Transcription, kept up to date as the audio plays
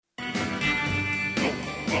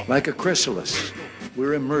Like a chrysalis,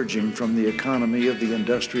 we're emerging from the economy of the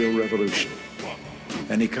Industrial Revolution,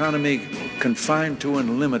 an economy confined to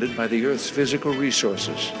and limited by the Earth's physical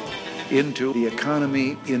resources, into the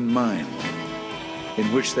economy in mind,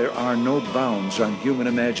 in which there are no bounds on human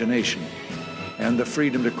imagination, and the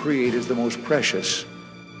freedom to create is the most precious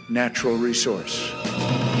natural resource.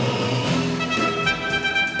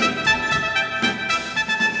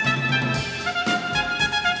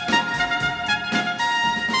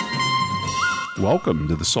 Welcome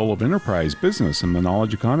to the Soul of Enterprise Business and the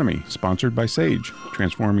Knowledge Economy, sponsored by SAGE,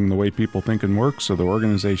 transforming the way people think and work so their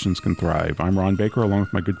organizations can thrive. I'm Ron Baker, along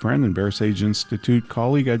with my good friend and VeraSage Institute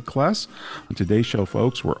colleague, Ed Kless. On today's show,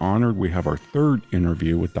 folks, we're honored. We have our third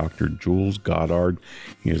interview with Dr. Jules Goddard.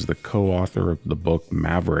 He is the co-author of the book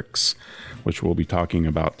Mavericks, which we'll be talking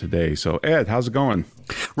about today. So, Ed, how's it going?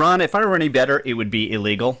 Ron, if I were any better, it would be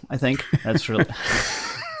illegal, I think. That's really...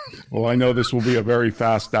 Well, I know this will be a very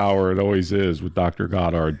fast hour. It always is with Dr.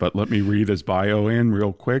 Goddard, but let me read his bio in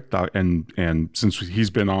real quick. And since he's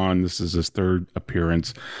been on, this is his third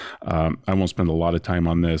appearance. I won't spend a lot of time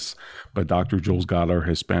on this, but Dr. Jules Goddard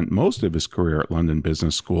has spent most of his career at London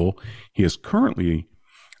Business School. He is currently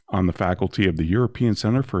on the faculty of the European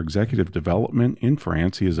Center for Executive Development in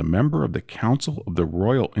France. He is a member of the Council of the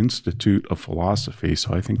Royal Institute of Philosophy.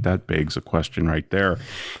 So I think that begs a question right there.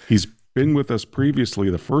 He's been with us previously.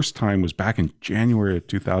 The first time was back in January of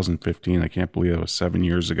 2015. I can't believe it was 7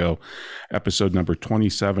 years ago. Episode number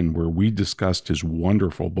 27, where we discussed his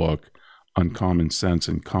wonderful book, Uncommon Sense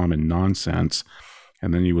and Common Nonsense.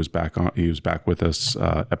 And then he was back with us,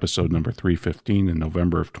 episode number 315 in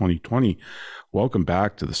November of 2020. Welcome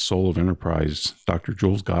back to the Soul of Enterprise, Dr.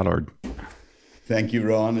 Jules Goddard. Thank you,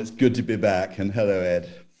 Ron. It's good to be back. And hello, Ed.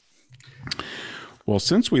 Well,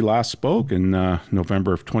 since we last spoke in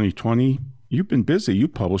November of 2020, you've been busy. You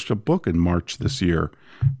published a book in March this year,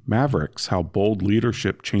 Mavericks, How Bold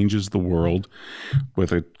Leadership Changes the World,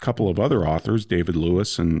 with a couple of other authors, David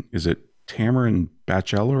Lewis and is it Tamryn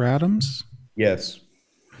Batcheller-Adams? Yes.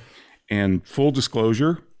 And full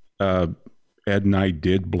disclosure, Ed and I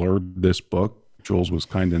did blurb this book. Jules was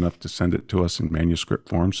kind enough to send it to us in manuscript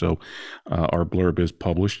form. So our blurb is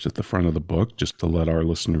published at the front of the book, just to let our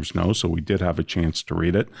listeners know. So we did have a chance to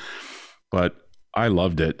read it. But I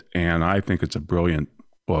loved it, and I think it's a brilliant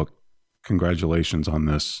book. Congratulations on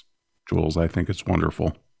this, Jules. I think it's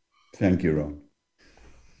wonderful. Thank you, Ron.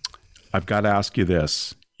 I've got to ask you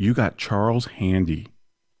this. You got Charles Handy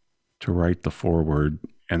to write the foreword,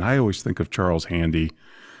 and I always think of Charles Handy,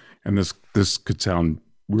 and this could sound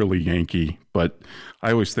really Yankee, but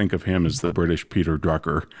I always think of him as the British Peter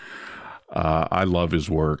Drucker. I love his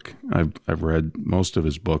work. I've read most of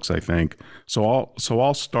his books, I think. So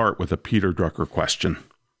I'll start with a Peter Drucker question.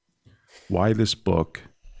 Why this book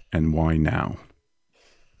and why now?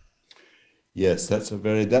 Yes, that's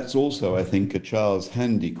also, I think, a Charles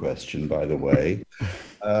Handy question, by the way.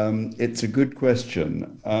 It's a good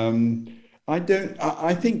question.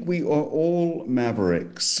 I think we are all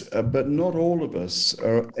mavericks, but not all of us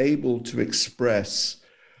are able to express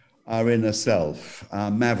our inner self,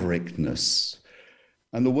 our maverickness.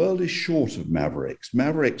 And the world is short of mavericks.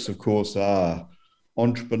 Mavericks, of course, are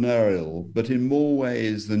entrepreneurial, but in more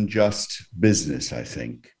ways than just business, I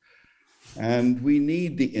think. And we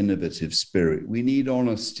need the innovative spirit. We need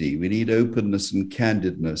honesty. We need openness and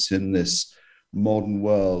candidness in this modern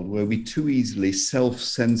world where we too easily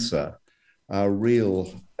self-censor our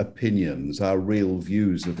real opinions, our real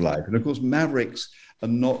views of life. And of course, mavericks are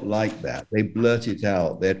not like that. They blurt it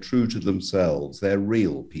out. They're true to themselves. They're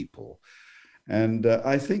real people. And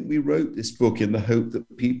I think we wrote this book in the hope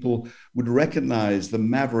that people would recognize the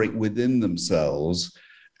maverick within themselves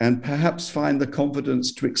and perhaps find the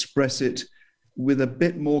confidence to express it with a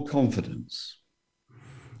bit more confidence.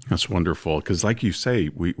 That's wonderful. Because like you say,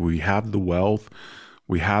 we have the wealth,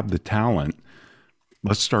 we have the talent.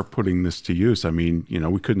 Let's start putting this to use. I mean,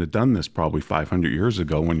 we couldn't have done this probably 500 years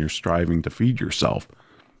ago when you're striving to feed yourself.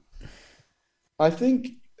 I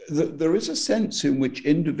think that there is a sense in which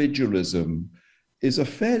individualism is a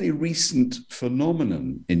fairly recent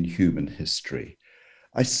phenomenon in human history.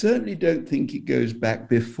 I certainly don't think it goes back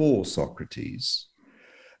before Socrates.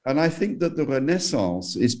 And I think that the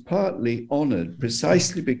Renaissance is partly honored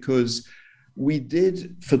precisely because we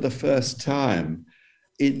did, for the first time,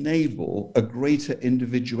 enable a greater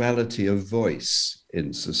individuality of voice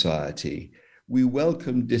in society. We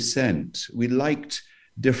welcomed dissent. We liked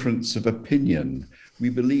difference of opinion. We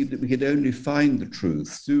believed that we could only find the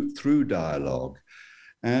truth through dialogue.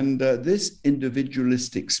 And this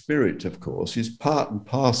individualistic spirit, of course, is part and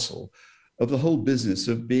parcel of the whole business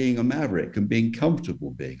of being a maverick and being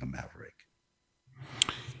comfortable being a maverick.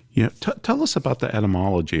 Yeah, tell us about the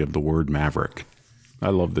etymology of the word maverick. I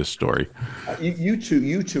love this story. You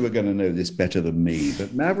two are going to know this better than me.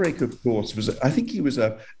 But Maverick, of course, I think he was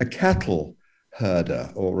a cattle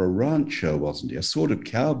herder or a rancher, wasn't he? A sort of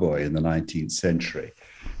cowboy in the 19th century.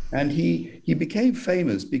 And he became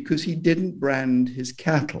famous because he didn't brand his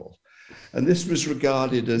cattle. And this was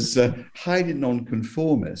regarded as highly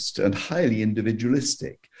nonconformist and highly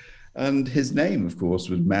individualistic. And his name, of course,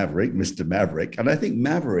 was Maverick, Mr. Maverick. And I think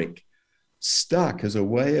Maverick stuck as a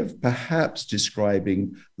way of perhaps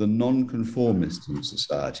describing the nonconformist in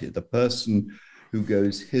society, the person who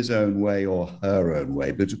goes his own way or her own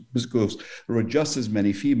way. But of course, there are just as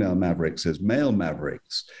many female mavericks as male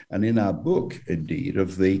mavericks. And in our book, indeed,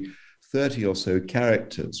 of the 30 or so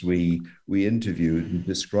characters we interviewed and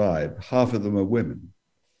described, half of them are women.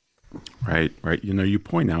 Right. You know, you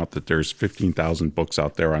point out that there's 15,000 books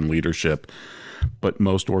out there on leadership, but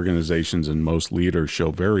most organizations and most leaders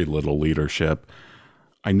show very little leadership.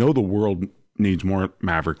 I know the world needs more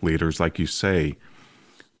maverick leaders, like you say,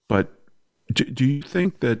 but do you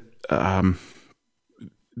think that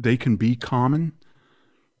they can be common?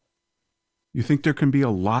 You think there can be a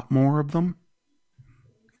lot more of them?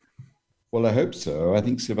 Well, I hope so. I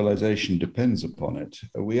think civilization depends upon it.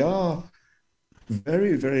 We are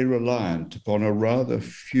very, very reliant upon a rather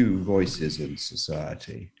few voices in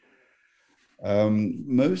society.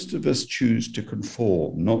 Most of us choose to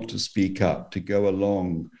conform, not to speak up, to go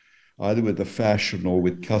along either with the fashion or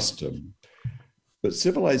with custom. But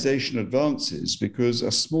civilization advances because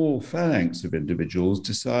a small phalanx of individuals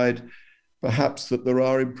decide perhaps that there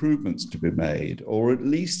are improvements to be made, or at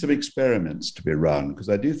least some experiments to be run, because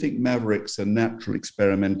I do think mavericks are natural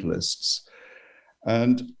experimentalists.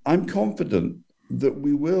 And I'm confident that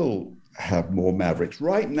we will have more mavericks.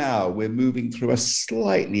 Right now, we're moving through a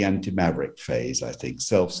slightly anti-maverick phase, I think.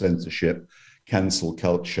 Self-censorship, cancel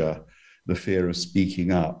culture, the fear of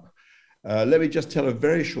speaking up. Let me just tell a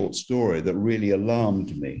very short story that really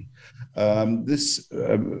alarmed me. This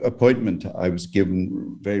appointment I was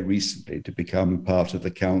given very recently to become part of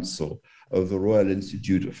the council of the Royal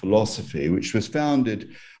Institute of Philosophy, which was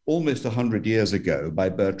founded almost 100 years ago by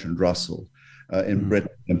Bertrand Russell in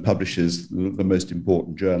Britain and publishes the most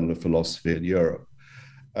important journal of philosophy in Europe.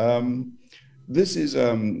 This is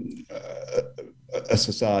a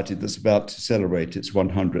society that's about to celebrate its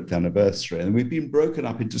 100th anniversary. And we've been broken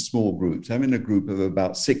up into small groups. I'm in a group of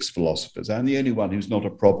about 6 philosophers. I'm the only one who's not a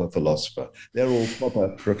proper philosopher. They're all proper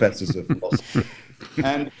professors of philosophy.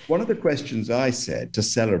 And one of the questions I said to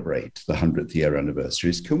celebrate the 100th year anniversary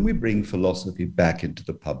is, can we bring philosophy back into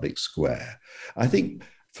the public square? I think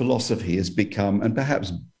philosophy has become, and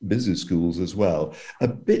perhaps business schools as well, a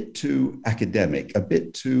bit too academic, a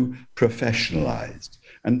bit too professionalized.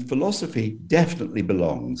 And philosophy definitely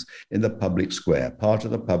belongs in the public square, part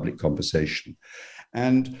of the public conversation.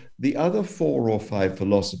 And the other 4 or 5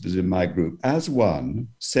 philosophers in my group, as one,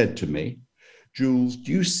 said to me, Jules,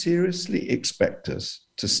 do you seriously expect us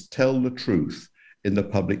to tell the truth in the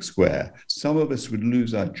public square? Some of us would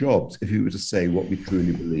lose our jobs if we were to say what we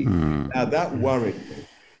truly believe. Now, that worried me.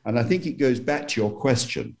 And I think it goes back to your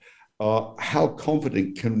question, how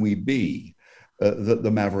confident can we be that the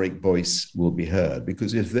maverick voice will be heard?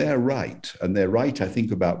 Because if they're right, and they're right, I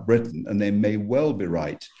think, about Britain, and they may well be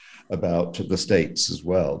right about the States as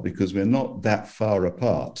well, because we're not that far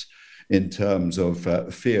apart in terms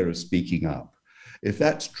of fear of speaking up. If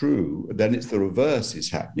that's true, then it's the reverse is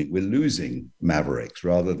happening. We're losing mavericks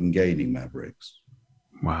rather than gaining mavericks.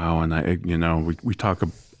 Wow. And we talk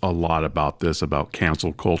a lot about this, about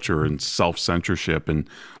cancel culture and self-censorship. And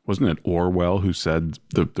wasn't it Orwell who said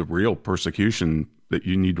the real persecution that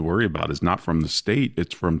you need to worry about is not from the state,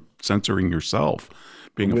 it's from censoring yourself,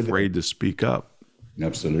 being afraid to speak up.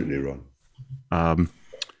 Absolutely, Ron.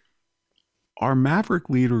 Are maverick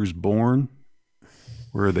leaders born?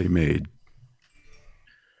 Where are they made?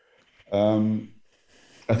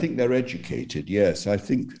 I think they're educated. Yes, I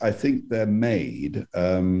think they're made.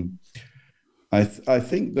 I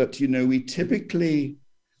think that, we typically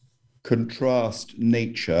contrast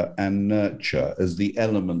nature and nurture as the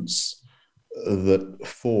elements that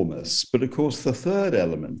form us. But of course, the third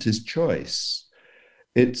element is choice.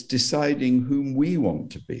 It's deciding whom we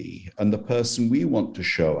want to be and the person we want to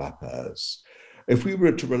show up as. If we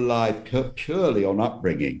were to rely purely on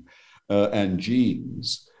upbringing and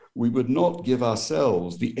genes, we would not give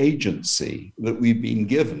ourselves the agency that we've been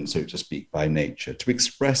given, so to speak, by nature, to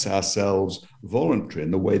express ourselves voluntarily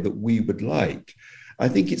in the way that we would like. I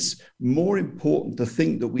think it's more important to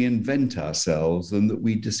think that we invent ourselves than that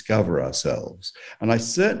we discover ourselves. And I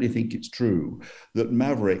certainly think it's true that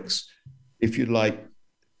mavericks, if you like,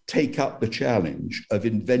 take up the challenge of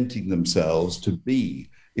inventing themselves to be,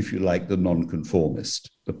 if you like, the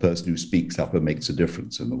nonconformist, the person who speaks up and makes a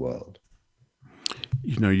difference in the world.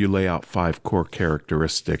 You know, you lay out 5 core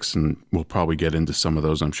characteristics, and we'll probably get into some of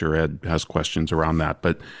those. I'm sure Ed has questions around that.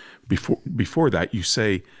 But before that, you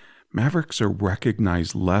say Mavericks are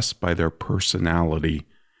recognized less by their personality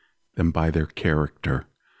than by their character.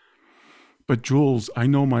 But Jules, I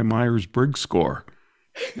know my Myers-Briggs score.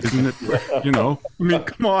 Isn't it, you know, I mean,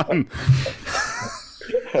 come on.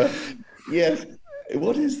 Yes.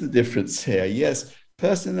 What is the difference here? Yes,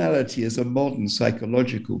 personality is a modern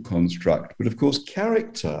psychological construct, but of course,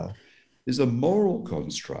 character is a moral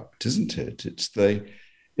construct, isn't it? It's the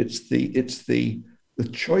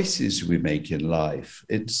choices we make in life.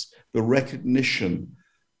 It's the recognition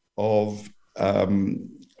of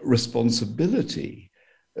responsibility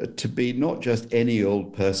to be not just any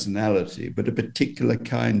old personality, but a particular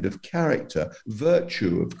kind of character.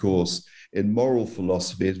 Virtue, of course, in moral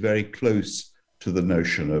philosophy is very close to the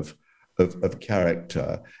notion of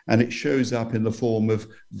character, and it shows up in the form of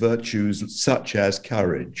virtues such as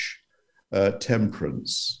courage,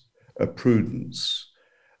 temperance, prudence,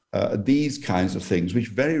 these kinds of things, which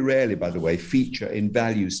very rarely, by the way, feature in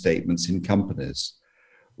value statements in companies,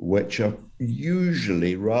 which are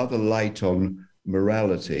usually rather light on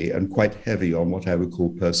morality and quite heavy on what I would call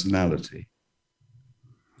personality.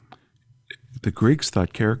 The Greeks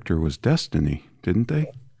thought character was destiny, didn't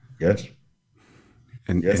they? Yes.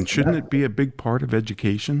 And shouldn't it be a big part of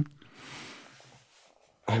education?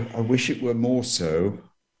 I wish it were more so.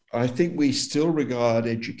 I think we still regard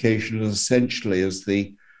education as essentially as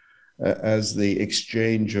the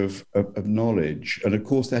exchange of knowledge. And of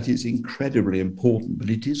course, that is incredibly important, but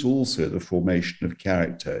it is also the formation of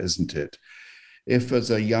character, isn't it? If as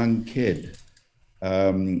a young kid,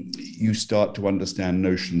 you start to understand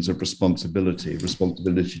notions of responsibility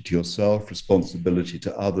to yourself, responsibility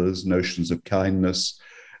to others, notions of kindness,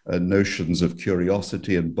 notions of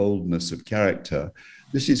curiosity and boldness of character.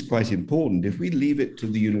 This is quite important. If we leave it to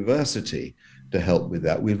the university to help with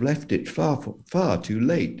that, we've left it far too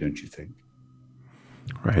late, don't you think?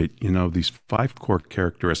 Right. You know, these 5 core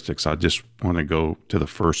characteristics, I just want to go to the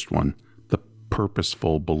first one, the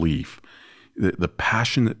purposeful belief, the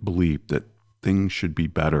passionate belief that things should be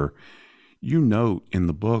better. You note in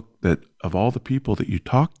the book that of all the people that you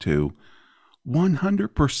talked to,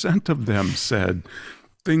 100% of them said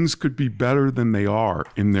things could be better than they are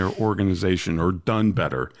in their organization or done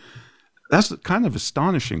better. That's kind of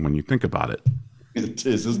astonishing when you think about it. It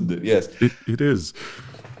is, isn't it? Yes. It is.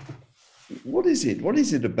 What is it? What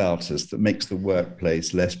is it about us that makes the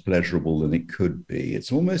workplace less pleasurable than it could be?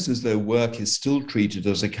 It's almost as though work is still treated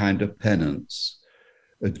as a kind of penance,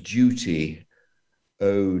 a duty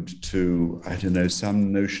owed to, I don't know,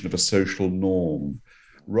 some notion of a social norm,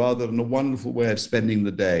 rather than a wonderful way of spending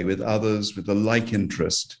the day with others with a like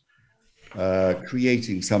interest,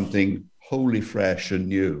 creating something wholly fresh and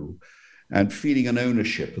new, and feeling an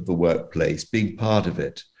ownership of the workplace, being part of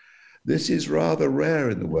it. This is rather rare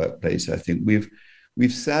in the workplace, I think.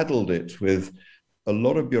 We've saddled it with a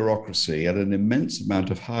lot of bureaucracy and an immense amount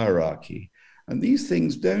of hierarchy. And these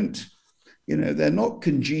things don't, they're not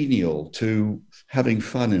congenial to having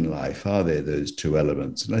fun in life, are they, those two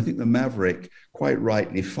elements? And I think the Maverick quite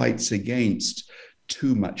rightly fights against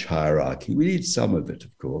too much hierarchy. We need some of it,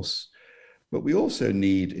 of course, but we also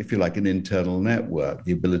need, if you like, an internal network,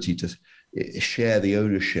 the ability to share the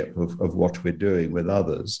ownership of what we're doing with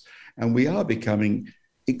others. And we are becoming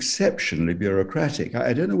exceptionally bureaucratic.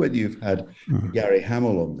 I don't know whether you've had Gary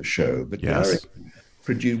Hamel on the show, but yes. Gary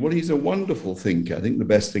produced, he's a wonderful thinker. I think the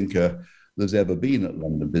best thinker there's ever been at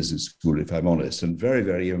London Business School, if I'm honest, and very,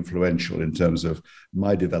 very influential in terms of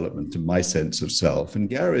my development and my sense of self. And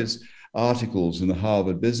Gary's articles in the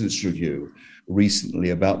Harvard Business Review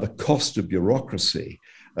recently about the cost of bureaucracy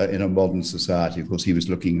in a modern society. Of course, he was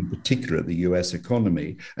looking in particular at the US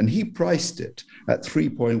economy, and he priced it at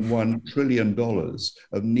 $3.1 trillion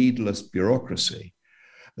of needless bureaucracy.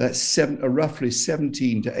 That's roughly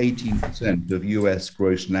 17 to 18% of US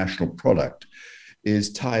gross national product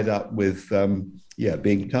is tied up with,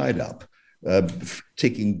 being tied up,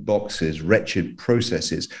 ticking boxes, wretched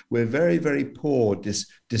processes. We're very, very poor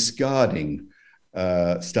discarding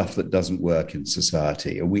stuff that doesn't work in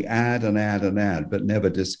society. And we add and add and add, but never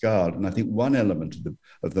discard. And I think one element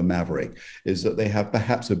of the Maverick is that they have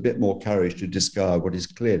perhaps a bit more courage to discard what is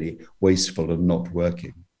clearly wasteful and not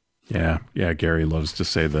working. Yeah. Gary loves to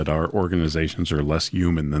say that our organizations are less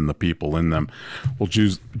human than the people in them. Well,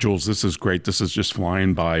 Jules, this is great. This is just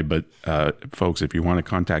flying by. But folks, if you want to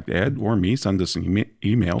contact Ed or me, send us an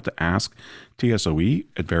email to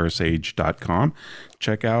asktsoe@verisage.com.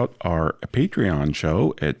 Check out our Patreon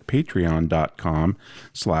show at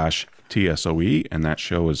patreon.com/TSOE. And that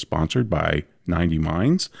show is sponsored by 90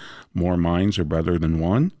 Minds. More minds are better than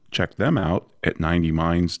one. Check them out at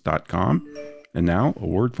 90minds.com. And now, a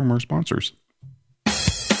word from our sponsors.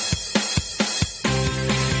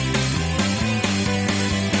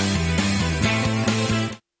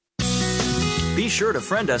 Be sure to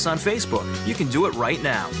friend us on Facebook. You can do it right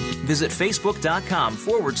now. Visit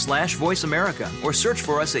facebook.com/Voice America or search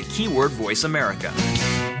for us at keyword Voice America.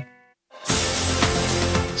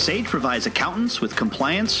 Sage provides accountants with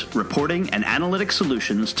compliance, reporting, and analytic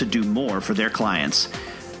solutions to do more for their clients.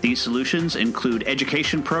 These solutions include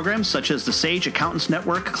education programs such as the Sage Accountants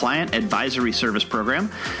Network Client Advisory Service Program.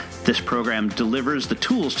 This program delivers the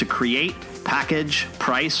tools to create, package,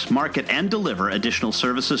 price, market, and deliver additional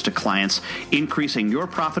services to clients, increasing your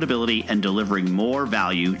profitability and delivering more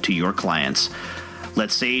value to your clients. Let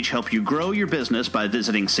Sage help you grow your business by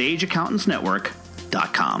visiting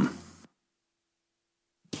sageaccountantsnetwork.com.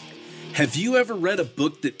 Have you ever read a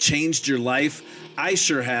book that changed your life? I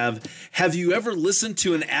sure have. Have you ever listened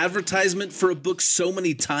to an advertisement for a book so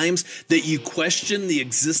many times that you question the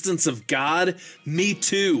existence of God? Me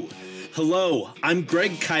too. Hello, I'm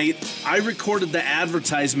Greg Kite. I recorded the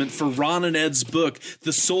advertisement for Ron and Ed's book,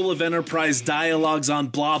 The Soul of Enterprise Dialogues on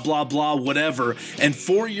blah, blah, blah, whatever. And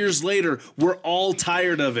 4 years later, we're all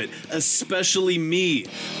tired of it, especially me.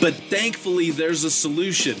 But thankfully, there's a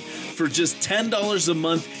solution. For just $10 a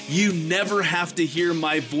month, you never have to hear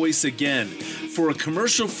my voice again. For a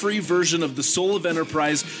commercial-free version of The Soul of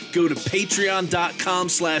Enterprise, go to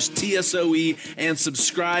patreon.com/TSOE and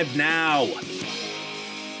subscribe now.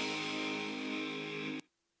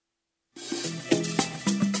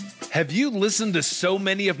 Have you listened to so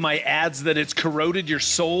many of my ads that it's corroded your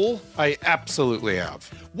soul? I absolutely have.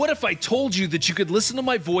 What if I told you that you could listen to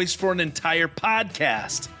my voice for an entire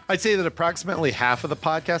podcast? I'd say that approximately half of the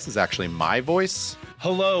podcast is actually my voice.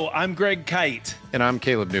 Hello, I'm Greg Kite. And I'm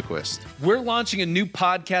Caleb Newquist. We're launching a new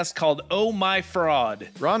podcast called Oh My Fraud.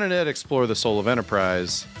 Ron and Ed explore the soul of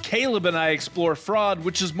enterprise. Caleb and I explore fraud,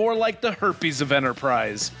 which is more like the herpes of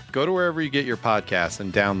enterprise. Go to wherever you get your podcasts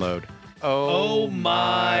and download Oh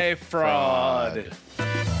My Fraud.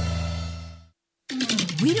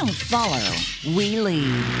 We don't follow, we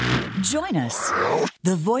lead. Join us,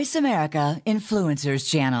 the Voice America Influencers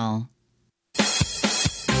Channel.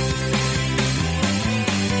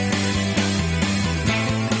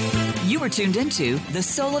 You were tuned into The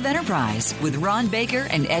Soul of Enterprise with Ron Baker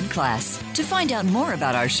and Ed Kless. To find out more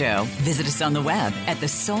about our show, visit us on the web at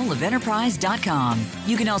thesoulofenterprise.com.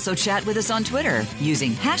 You can also chat with us on Twitter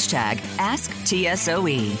using hashtag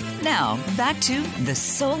AskTSOE. Now, back to The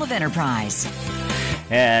Soul of Enterprise.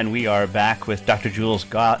 And we are back with Dr. Jules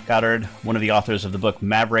Goddard, one of the authors of the book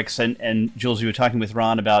Mavericks. And Jules, you were talking with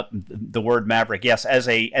Ron about the word maverick. Yes, as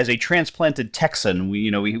a transplanted Texan, we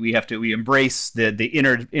embrace the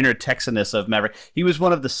inner Texanness of Maverick. He was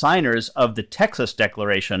one of the signers of the Texas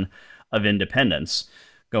Declaration of Independence.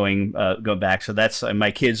 Going back, so that's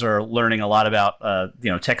my kids are learning a lot about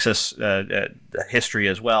Texas history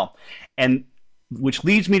as well, and which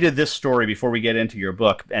leads me to this story before we get into your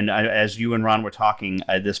book. And as you and Ron were talking,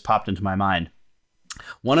 this popped into my mind.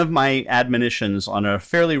 One of my admonitions on a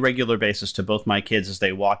fairly regular basis to both my kids as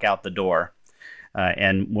they walk out the door,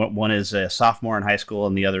 and one is a sophomore in high school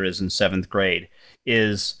and the other is in 7th grade,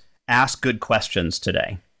 is ask good questions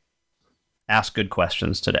today. Ask good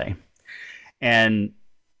questions today. And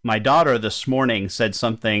my daughter this morning said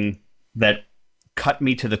something that cut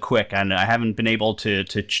me to the quick, and I haven't been able to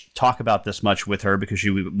talk about this much with her because she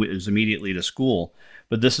was immediately to school.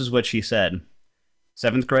 But this is what she said: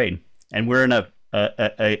 7th grade, and we're in a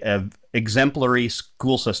exemplary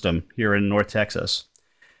school system here in North Texas.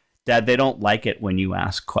 Dad, they don't like it when you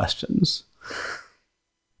ask questions.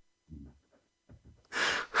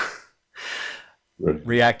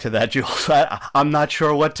 React to that, Jules. I'm not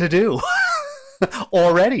sure what to do.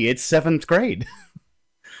 Already, it's 7th grade.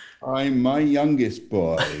 My youngest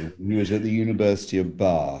boy, who was at the University of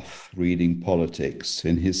Bath reading politics,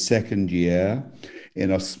 in his 2nd year,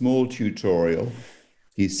 in a small tutorial,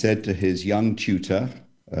 he said to his young tutor,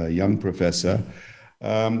 young professor,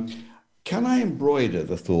 can I embroider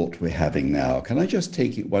the thought we're having now? Can I just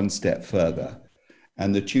take it one step further?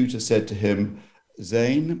 And the tutor said to him,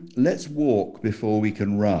 Zane, let's walk before we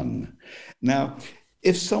can run. Now,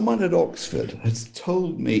 if someone at Oxford has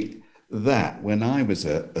told me that when I was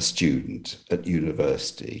a student at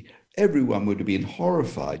university, everyone would have been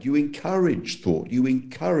horrified. You encourage thought, you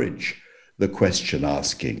encourage the question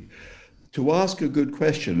asking. To ask a good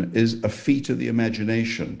question is a feat of the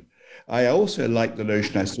imagination. I also like the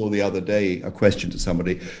notion, I saw the other day a question to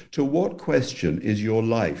somebody, to what question is your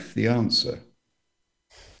life the answer?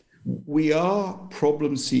 We are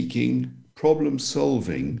problem-seeking,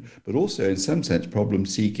 problem-solving, but also in some sense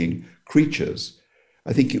problem-seeking creatures.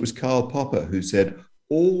 I think it was Karl Popper who said,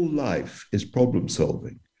 all life is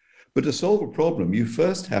problem-solving. But to solve a problem, you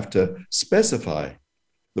first have to specify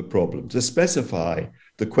the problem, to specify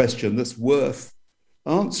the question that's worth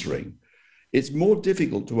answering. It's more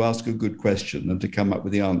difficult to ask a good question than to come up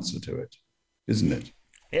with the answer to it, isn't it?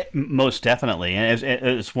 Most definitely, and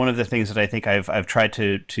it's one of the things that I think I've tried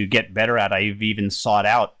to get better at. I've even sought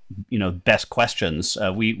out, best questions.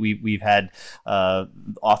 We've had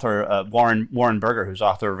author Warren Berger, who's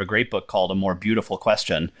author of a great book called A More Beautiful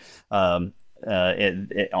Question, and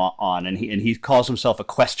he calls himself a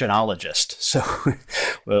questionologist. So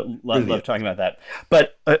love talking about that.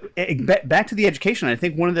 But back to the education, I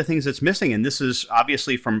think one of the things that's missing, and this is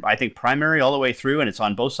obviously from, I think, primary all the way through, and it's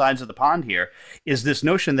on both sides of the pond here, is this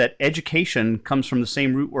notion that education comes from the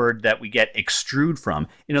same root word that we get extrude from.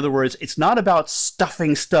 In other words, it's not about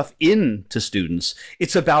stuffing stuff into students.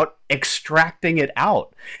 It's about extracting it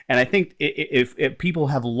out. And I think if people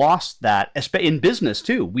have lost that, in business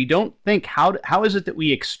too, we don't think how is it that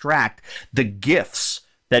we extract the gifts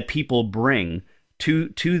that people bring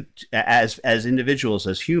to as individuals,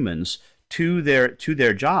 as humans, to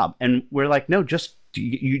their job. And we're like, no, just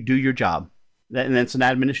you do your job. And that's an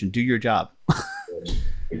admonition. Do your job.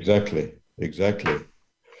 Exactly.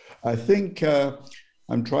 I think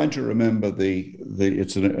I'm trying to remember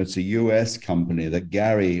it's a US company that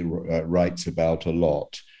Gary writes about a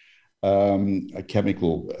lot, a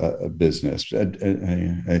chemical business.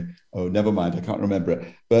 Oh, never mind, I can't remember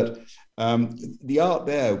it. But the art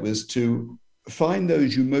there was to find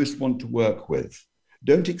those you most want to work with.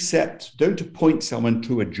 Don't appoint someone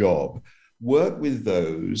to a job. Work with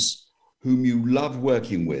those whom you love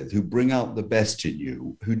working with, who bring out the best in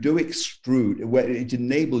you, who do extrude, where it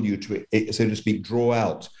enable you to, so to speak, draw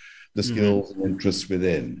out the skills and interests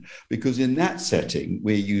within. Because in that setting,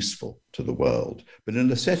 we're useful to the world. But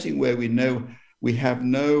in a setting where we know we have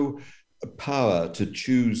no power to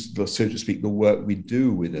choose, so to speak, the work we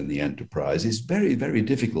do within the enterprise, it's very, very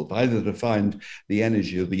difficult either to find the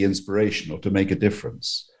energy or the inspiration or to make a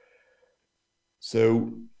difference.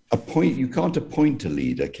 So you can't appoint a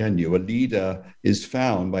leader, can you? A leader is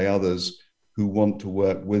found by others who want to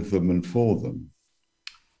work with them and for them.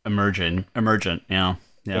 Emergent, yeah.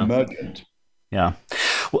 Emergent. Yeah.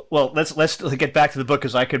 Well, let's get back to the book,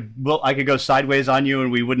 because I could go sideways on you and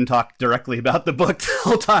we wouldn't talk directly about the book the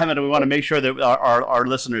whole time, and we want to make sure that our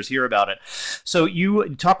listeners hear about it. So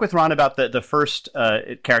you talk with Ron about the first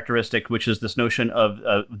characteristic, which is this notion of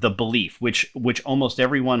the belief, which almost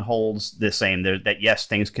everyone holds the same, that yes,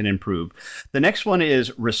 things can improve. The next one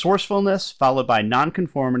is resourcefulness, followed by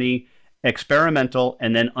nonconformity, experimental,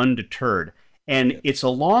 and then undeterred. And it's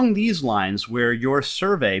along these lines where your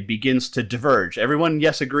survey begins to diverge. Everyone,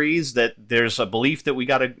 yes, agrees that there's a belief that we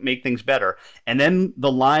got to make things better. And then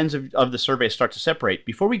the lines of the survey start to separate.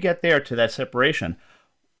 Before we get there to that separation,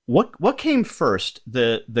 what came first?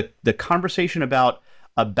 The conversation about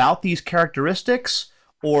these characteristics,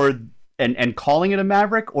 and calling it a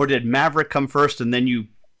maverick, or did maverick come first and then you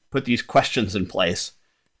put these questions in place?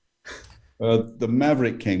 The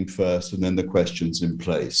maverick came first and then the questions in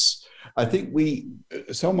place. I think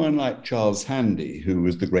someone like Charles Handy, who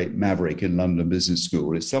was the great maverick in London Business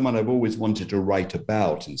School, is someone I've always wanted to write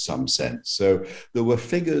about in some sense. So there were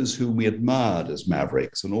figures whom we admired as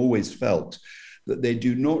mavericks and always felt that they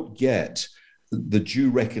do not get the due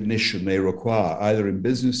recognition they require, either in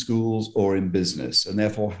business schools or in business. And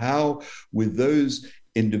therefore, how, with those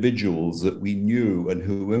individuals that we knew and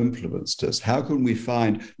who influenced us, how can we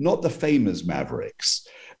find not the famous mavericks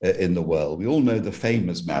in the world? We all know the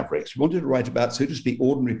famous mavericks. We wanted to write about, so to speak,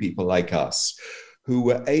 ordinary people like us who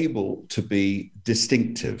were able to be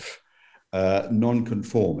distinctive,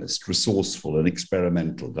 nonconformist, resourceful, and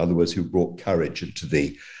experimental. In other words, who brought courage into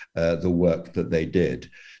the work that they did.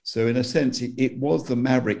 So in a sense, it was the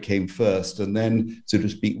maverick came first, and then, so to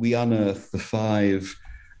speak, we unearthed the 5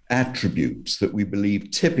 attributes that we believe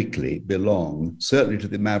typically belong, certainly to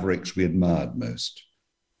the mavericks we admired most.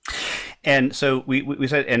 And so we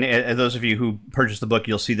said, and those of you who purchased the book,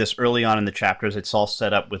 you'll see this early on in the chapters. It's all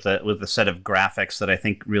set up with a set of graphics that I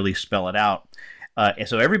think really spell it out.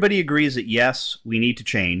 So everybody agrees that yes, we need to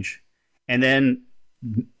change. And then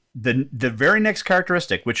the very next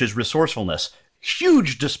characteristic, which is resourcefulness,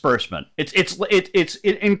 huge disbursement. It's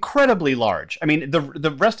incredibly large. I mean,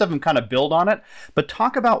 the rest of them kind of build on it, but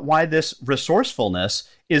talk about why this resourcefulness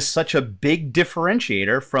is such a big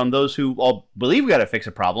differentiator from those who all believe we got to fix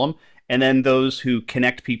a problem, and then those who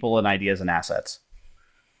connect people and ideas and assets.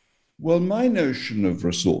 Well, my notion of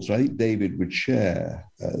resource, I think David would share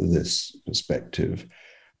this perspective.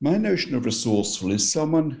 My notion of resourceful is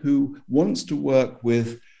someone who wants to work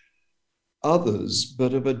with others,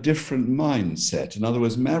 but of a different mindset. In other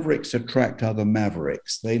words, mavericks attract other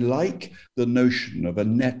mavericks. They like the notion of a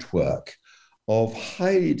network of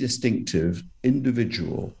highly distinctive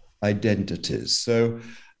individual identities, so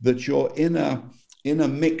that you're in a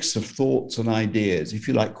mix of thoughts and ideas, if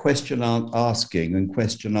you like, question asking and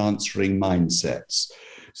question answering mindsets.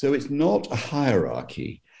 So it's not a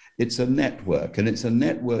hierarchy, it's a network, and it's a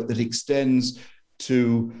network that extends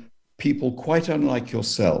to people quite unlike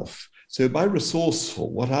yourself. So by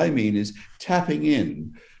resourceful, what I mean is tapping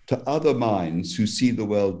in to other minds who see the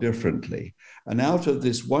world differently. And out of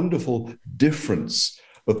this wonderful difference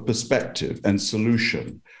of perspective and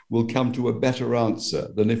solution, will come to a better answer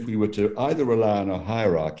than if we were to either rely on a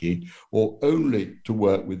hierarchy or only to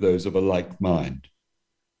work with those of a like mind.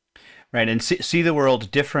 Right, and see the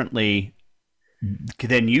world differently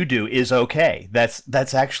than you do is okay.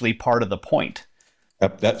 That's actually part of the point.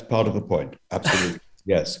 That's part of the point, absolutely,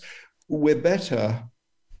 yes. We're better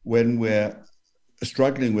when we're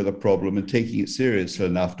struggling with a problem and taking it seriously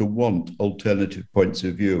enough to want alternative points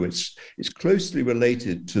of view. It's closely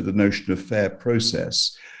related to the notion of fair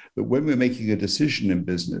process, that when we're making a decision in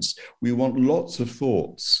business, we want lots of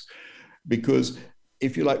thoughts, because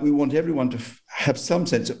if you like, we want everyone to have some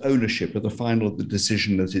sense of ownership of the final of the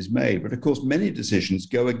decision that is made. But of course, many decisions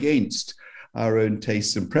go against our own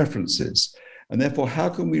tastes and preferences. And therefore, how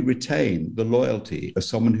can we retain the loyalty of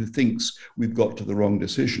someone who thinks we've got to the wrong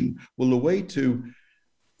decision? Well, the way to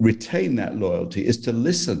retain that loyalty is to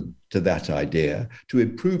listen to that idea, to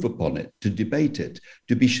improve upon it, to debate it,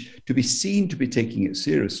 to be seen to be taking it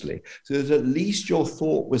seriously, so that at least your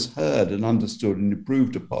thought was heard and understood and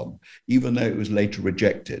improved upon, even though it was later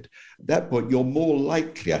rejected. At that point, you're more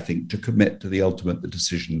likely, I think, to commit to the ultimate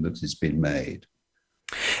decision that has been made.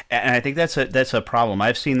 And I think that's a problem.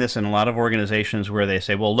 I've seen this in a lot of organizations where they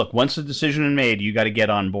say, well, look, once the decision is made, you got to get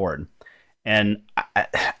on board. And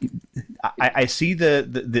I see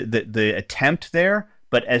the attempt there,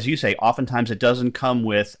 but as you say, oftentimes it doesn't come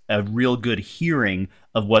with a real good hearing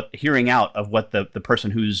out of what the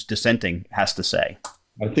person who's dissenting has to say.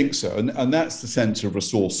 I think so, and that's the sense of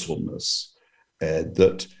resourcefulness,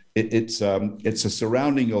 that it's a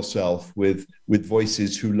surrounding yourself with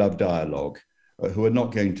voices who love dialogue, who are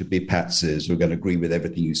not going to be patsies, who are going to agree with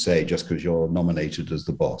everything you say just because you're nominated as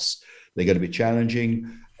the boss. They're going to be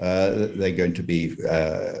challenging. They're going to be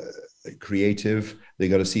creative. They're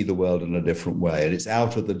going to see the world in a different way. And it's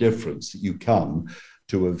out of the difference that you come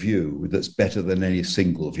to a view that's better than any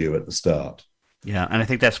single view at the start. Yeah, and I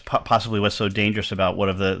think that's possibly what's so dangerous about a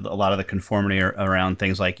lot of the conformity around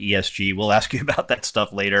things like ESG. We'll ask you about that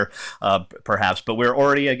stuff later, perhaps. But we're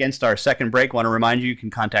already against our second break. Want to remind you can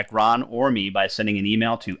contact Ron or me by sending an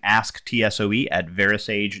email to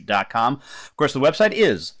asktsoe@verisage.com. Of course, the website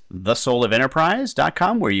is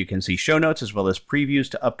thesoulofenterprise.com, where you can see show notes as well as previews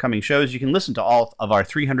to upcoming shows. You can listen to all of our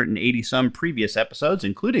 380-some previous episodes,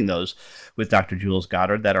 including those with Dr. Jules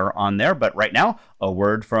Goddard, that are on there. But right now, a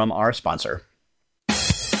word from our sponsor.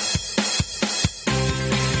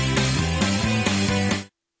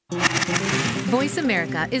 Voice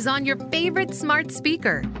America is on your favorite smart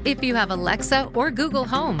speaker. If you have Alexa or Google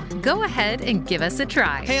Home, go ahead and give us a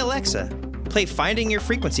try. Hey, Alexa, play Finding Your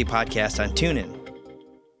Frequency podcast on TuneIn.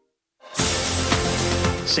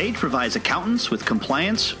 Sage provides accountants with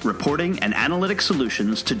compliance, reporting, and analytic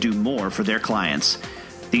solutions to do more for their clients.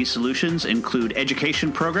 These solutions include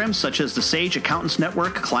education programs such as the Sage Accountants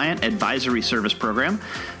Network Client Advisory Service Program.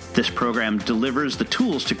 This program delivers the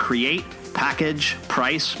tools to create, package,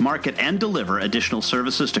 price, market, and deliver additional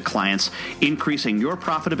services to clients, increasing your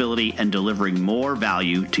profitability and delivering more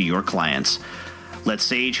value to your clients. Let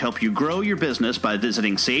Sage help you grow your business by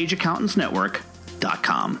visiting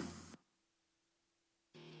sageaccountantsnetwork.com.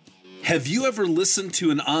 Have you ever listened to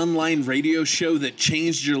an online radio show that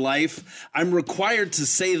changed your life? I'm required to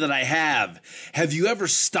say that I have. Have you ever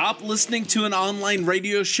stopped listening to an online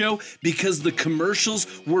radio show because the commercials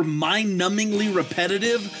were mind-numbingly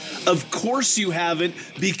repetitive? Of course you haven't,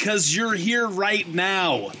 because you're here right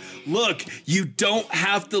now. Look, you don't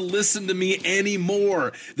have to listen to me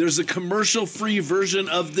anymore. There's a commercial-free version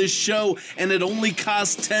of this show, and it only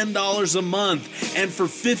costs $10 a month. And for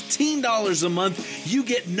 $15 a month, you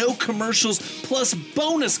get no commercials plus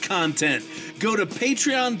bonus content. Go to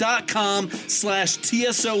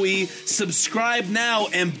patreon.com/TSOE, subscribe now,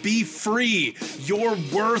 and be free. You're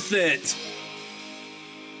worth it.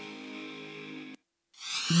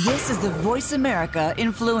 This is the Voice America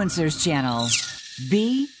Influencers Channel.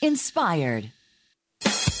 Be inspired.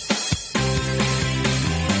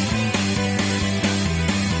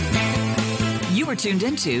 You are tuned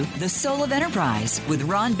into The Soul of Enterprise with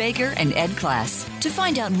Ron Baker and Ed Kless. To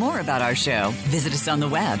find out more about our show, visit us on the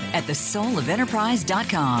web at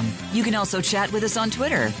thesoulofenterprise.com. You can also chat with us on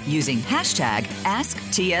Twitter using hashtag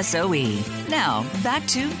AskTSOE. Now, back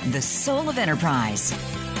to The Soul of Enterprise.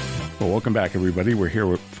 Well, welcome back, everybody. We're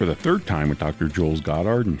here for the third time with Dr. Jules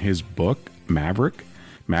Goddard and his book,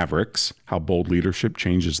 Mavericks, How Bold Leadership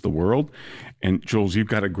Changes the World. And Jules, you've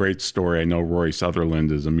got a great story. I know Rory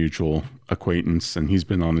Sutherland is a mutual acquaintance, and he's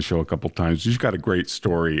been on the show a couple times. You've got a great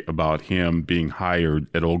story about him being hired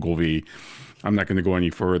at Ogilvy. I'm not going to go any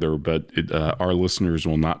further, but our listeners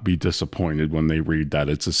will not be disappointed when they read that.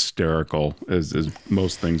 It's hysterical, as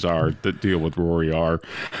most things are that deal with Rory are.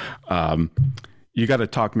 You got to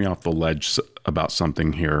talk me off the ledge about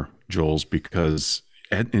something here, Jules, because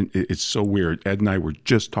it's so weird. Ed and I were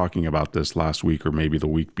just talking about this last week or maybe the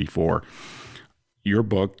week before. Your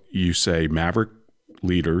book, you say Maverick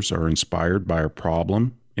leaders are inspired by a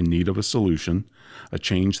problem in need of a solution, a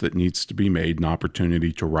change that needs to be made, an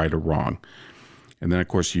opportunity to right a wrong. And then, of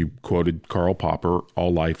course, you quoted Karl Popper,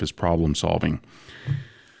 all life is problem solving.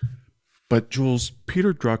 But Jules,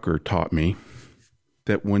 Peter Drucker taught me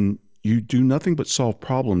that when you do nothing but solve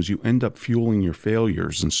problems, you end up fueling your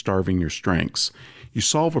failures and starving your strengths. You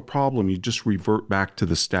solve a problem, you just revert back to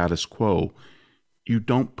the status quo. You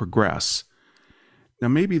don't progress. Now,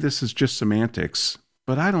 maybe this is just semantics,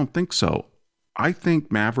 but I don't think so. I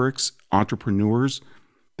think mavericks, entrepreneurs,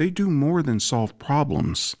 they do more than solve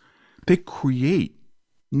problems. They create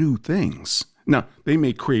new things. Now, they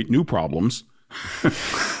may create new problems,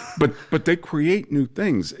 but they create new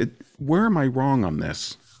things. Where am I wrong on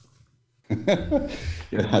this? I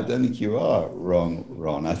don't think you are wrong,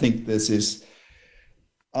 Ron. I think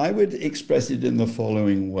I would express it in the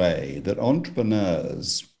following way, that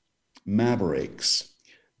entrepreneurs, mavericks,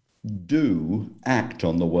 do act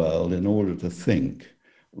on the world in order to think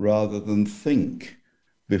rather than think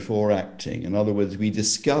before acting. In other words, we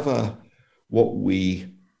discover what we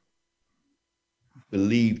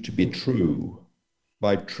believe to be true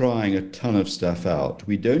by trying a ton of stuff out.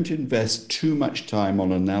 We don't invest too much time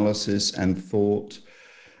on analysis and thought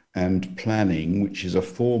and planning, which is a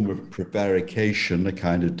form of prevarication, a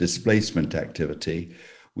kind of displacement activity.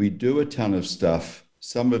 We do a ton of stuff.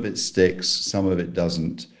 Some of it sticks, some of it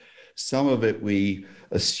doesn't. Some of it we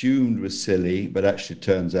assumed was silly, but actually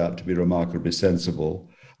turns out to be remarkably sensible.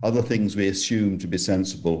 Other things we assume to be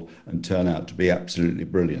sensible and turn out to be absolutely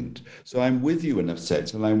brilliant. So I'm with you in a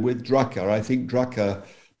sense, and I'm with Drucker. I think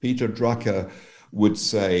Peter Drucker would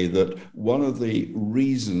say that one of the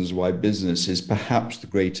reasons why business is perhaps the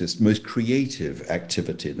greatest, most creative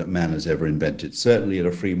activity that man has ever invented, certainly in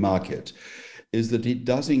a free market, is that it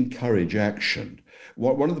does encourage action.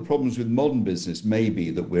 One of the problems with modern business may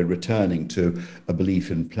be that we're returning to a belief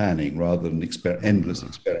in planning rather than endless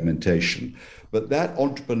experimentation. But that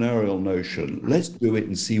entrepreneurial notion, let's do it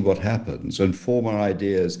and see what happens, and form our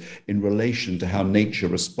ideas in relation to how nature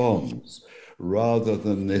responds, rather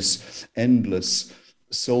than this endless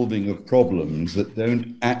solving of problems that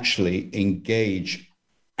don't actually engage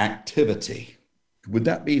activity. Would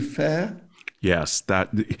that be fair? Yes,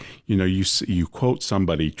 you quote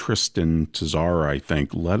somebody, Tristan Tzara, I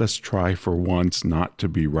think, let us try for once not to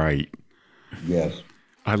be right. Yes.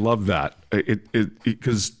 I love that.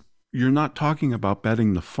 Because you're not talking about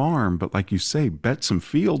betting the farm, but like you say, bet some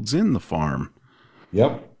fields in the farm.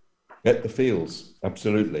 Yep. Bet the fields.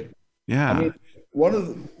 Absolutely. Yeah. I mean,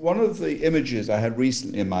 one of the images I had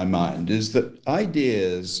recently in my mind is that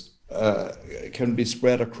ideas can be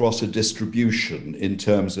spread across a distribution in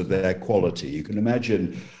terms of their quality. You can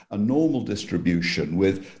imagine a normal distribution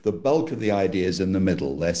with the bulk of the ideas in the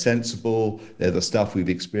middle. They're sensible, they're the stuff we've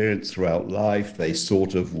experienced throughout life, they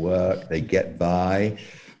sort of work, they get by.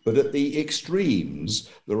 But at the extremes,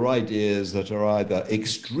 there are ideas that are either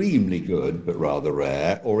extremely good but rather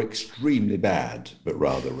rare, or extremely bad but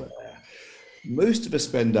rather rare. most of us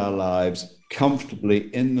spend our lives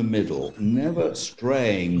comfortably in the middle, never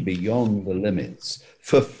straying beyond the limits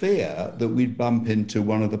for fear that we'd bump into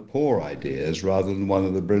one of the poor ideas rather than one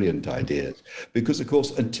of the brilliant ideas. Because, of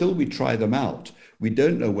course, until we try them out, we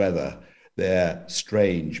don't know whether they're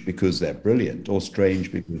strange because they're brilliant or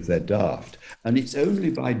strange because they're daft. And it's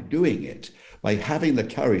only by doing it, by having the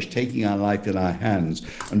courage, taking our life in our hands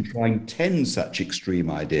and trying 10 such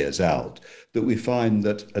extreme ideas out, that we find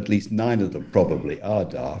that at least 9 of them probably are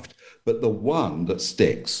daft, but the one that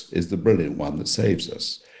sticks is the brilliant one that saves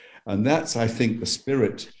us. And that's, I think, the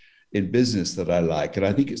spirit in business that I like. And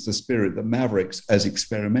I think it's the spirit that Mavericks, as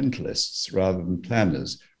experimentalists rather than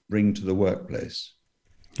planners, bring to the workplace.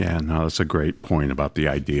 Yeah, no, that's a great point about the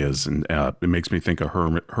ideas. And it makes me think of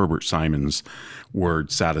Herbert Simon's word,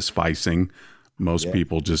 satisficing. Most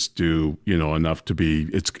people just do, enough to be,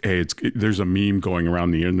 there's a meme going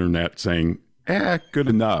around the internet saying, good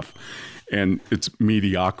enough. And it's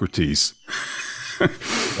mediocrities,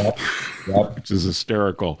 which is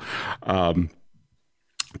hysterical.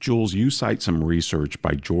 Jules, you cite some research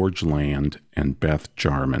by George Land and Beth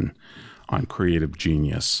Jarman on creative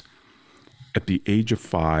genius. At the age of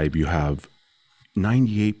 5, you have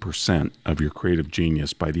 98% of your creative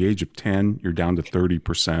genius. By the age of 10, you're down to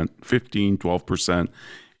 30%, 15, 12%,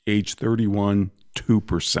 age 31,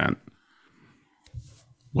 2%.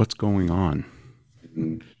 What's going on?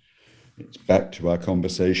 It's back to our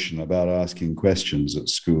conversation about asking questions at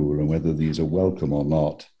school and whether these are welcome or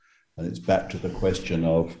not. And it's back to the question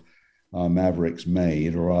of, are Mavericks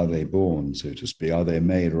made or are they born, so to speak? Are they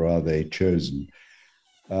made or are they chosen?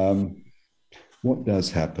 What does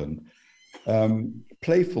happen?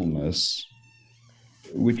 Playfulness,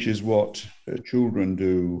 which is what children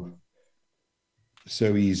do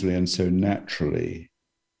so easily and so naturally,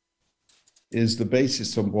 is the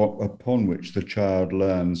basis of upon which the child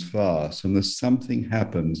learns fast. And there's something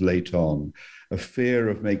happens late on, a fear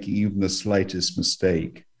of making even the slightest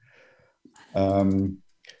mistake, that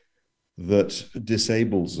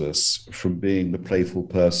disables us from being the playful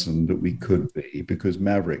person that we could be, because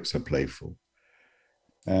Mavericks are playful.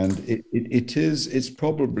 And it's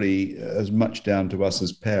probably as much down to us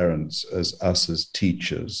as parents as us as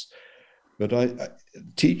teachers. But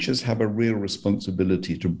teachers have a real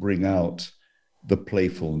responsibility to bring out the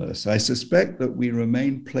playfulness. I suspect that we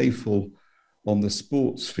remain playful on the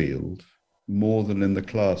sports field more than in the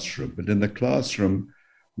classroom. But in the classroom,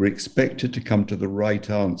 we're expected to come to the right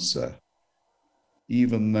answer,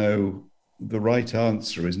 even though the right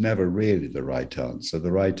answer is never really the right answer.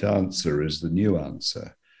 The right answer is the new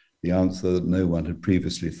answer, the answer that no one had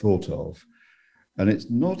previously thought of. And it's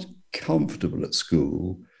not comfortable at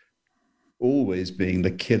school always being the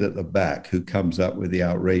kid at the back who comes up with the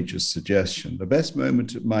outrageous suggestion. The best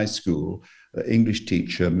moment at my school, English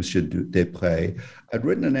teacher, Monsieur Desprez, had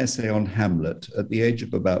written an essay on Hamlet at the age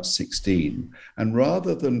of about 16. And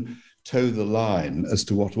rather than toe the line as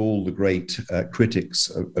to what all the great critics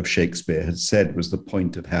of Shakespeare had said was the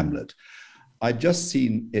point of Hamlet, I'd just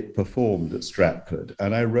seen it performed at Stratford,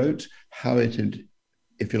 and I wrote how it had,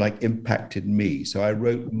 if you like, impacted me. So I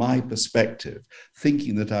wrote my perspective,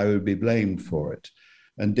 thinking that I would be blamed for it.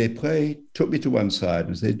 And Desprez took me to one side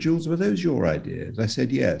and said, "Jules, were those your ideas?" I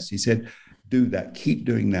said, "Yes." He said, "Do that, keep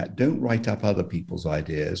doing that. Don't write up other people's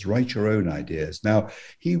ideas, write your own ideas." Now,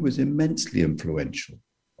 he was immensely influential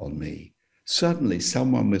on me. Suddenly,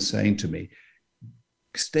 someone was saying to me,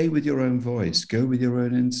 stay with your own voice, go with your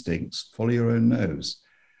own instincts, follow your own nose,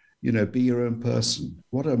 be your own person.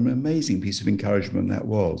 What an amazing piece of encouragement that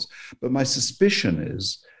was. But my suspicion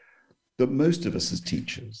is that most of us as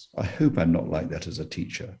teachers, I hope I'm not like that as a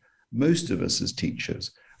teacher, most of us as teachers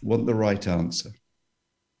want the right answer.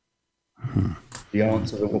 The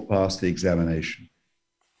answer that will pass the examination.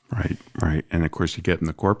 Right. And of course, you get in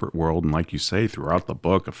the corporate world, and like you say, throughout the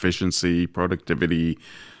book, efficiency, productivity,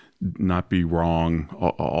 not be wrong,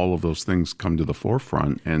 all of those things come to the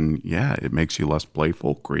forefront. And yeah, it makes you less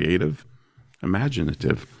playful, creative,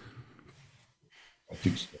 imaginative. I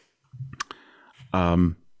think so.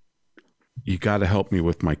 You got to help me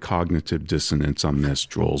with my cognitive dissonance on this,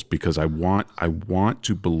 Jules, because I want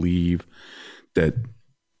to believe that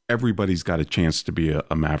everybody's got a chance to be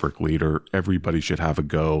a maverick leader. Everybody should have a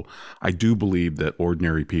go. I do believe that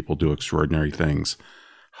ordinary people do extraordinary things.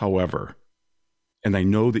 However, and I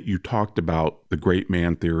know that you talked about the great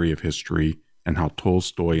man theory of history and how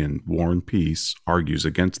Tolstoy in War and Peace argues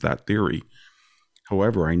against that theory.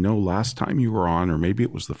 However, I know last time you were on, or maybe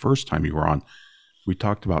it was the first time you were on, we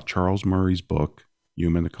talked about Charles Murray's book,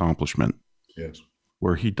 Human Accomplishment. Yes.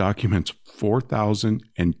 Where he documents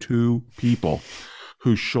 4,002 people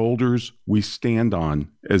whose shoulders we stand on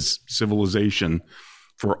as civilization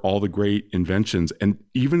for all the great inventions. And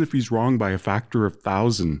even if he's wrong by a factor of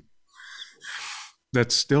 1,000,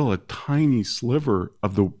 that's still a tiny sliver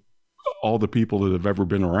of all the people that have ever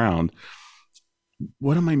been around.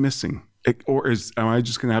 What am I missing? Or am I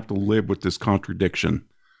just going to have to live with this contradiction?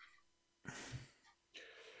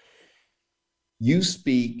 You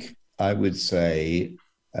speak, I would say,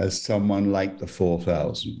 as someone like the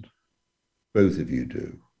 4,000. Both of you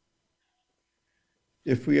do.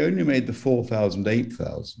 If we only made the 4,000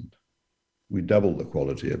 8,000, we double the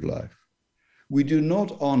quality of life. We do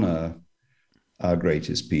not honor our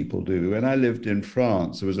greatest people, do we? When I lived in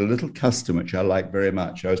France, there was a little custom which I liked very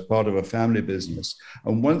much. I was part of a family business,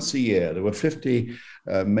 and once a year there were 50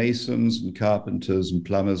 masons and carpenters and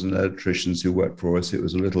plumbers and electricians who worked for us. It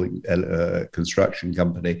was a little construction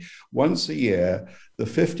company. Once a year, the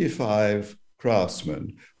 55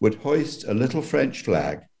 craftsmen would hoist a little French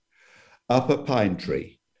flag up a pine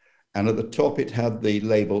tree, and at the top it had the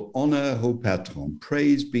label "Honneur au patron,"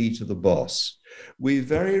 praise be to the boss. We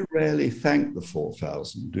very rarely thank the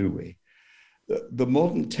 4,000, do we? The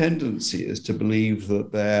modern tendency is to believe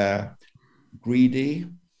that they're greedy,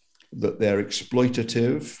 that they're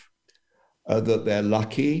exploitative, that they're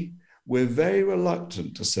lucky. We're very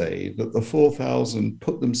reluctant to say that the 4,000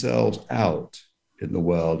 put themselves out in the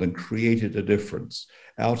world and created a difference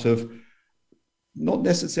out of not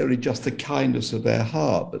necessarily just the kindness of their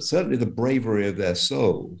heart, but certainly the bravery of their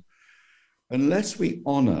soul. Unless we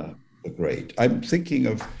honor the great, I'm thinking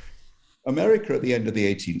of America at the end of the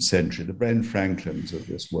 18th century, the Ben Franklins of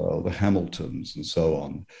this world, the Hamiltons and so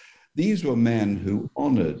on. These were men who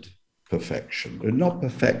honored perfection, and not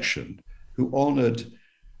perfection, who honored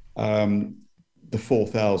the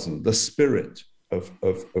 4,000, the spirit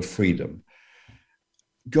of freedom.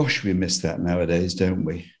 Gosh, we miss that nowadays, don't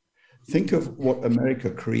we? Think of what America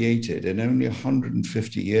created in only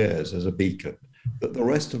 150 years as a beacon that the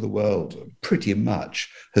rest of the world pretty much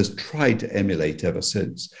has tried to emulate ever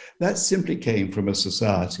since. That simply came from a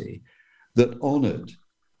society that honored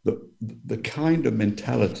the kind of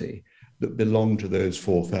mentality that belonged to those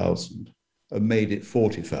 4,000 and made it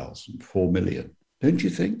 40,000, 4 million. Don't you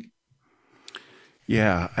think?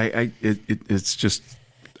 Yeah, it's just,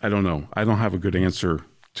 I don't know. I don't have a good answer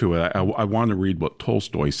to it. I want to read what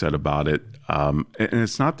Tolstoy said about it. And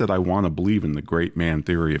it's not that I want to believe in the great man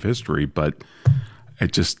theory of history, but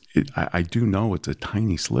I do know it's a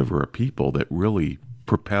tiny sliver of people that really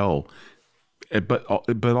propel, but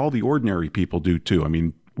all the ordinary people do too. I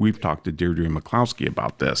mean, we've talked to Deirdre McCloskey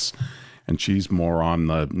about this, and she's more on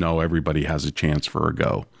the, no, everybody has a chance for a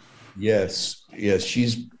go. Yes,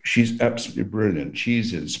 she's absolutely brilliant.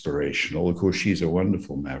 She's inspirational. Of course, she's a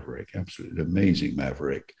wonderful maverick, absolutely amazing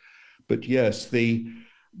maverick. But yes,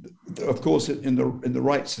 of course, in the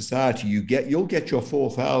right society, you'll get your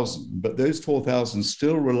 4,000, but those 4,000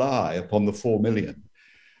 still rely upon the 4 million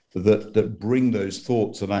that bring those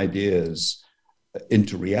thoughts and ideas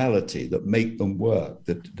into reality, that make them work,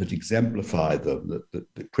 that exemplify them,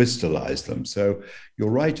 that crystallize them. So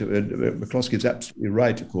you're right, McCloskey is absolutely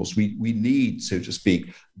right. Of course, we need, so to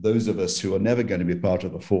speak, those of us who are never going to be part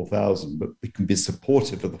of the 4,000, but we can be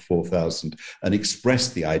supportive of the 4,000 and express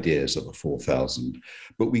the ideas of the 4,000.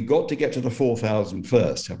 But we got to get to the 4,000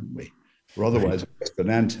 first, haven't we? Or otherwise, it's an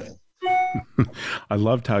anthill. I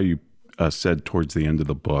loved how you said towards the end of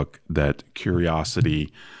the book that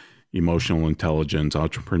curiosity, emotional intelligence,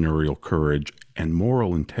 entrepreneurial courage, and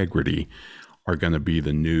moral integrity are going to be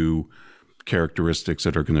the new characteristics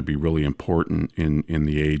that are going to be really important in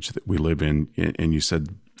the age that we live in. And you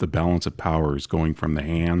said the balance of power is going from the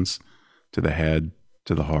hands to the head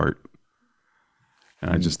to the heart. And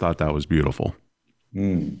I just thought that was beautiful.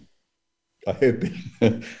 I hope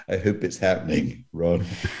it's happening, Ron.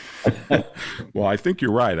 Well, I think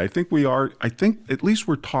you're right. I think we are. I think at least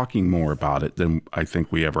we're talking more about it than I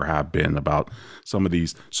think we ever have been about some of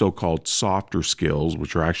these so-called softer skills,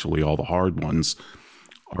 which are actually all the hard ones,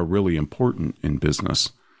 are really important in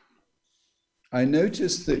business. I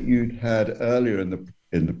noticed that you'd had earlier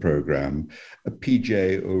in the program a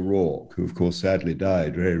P.J. O'Rourke, who of course sadly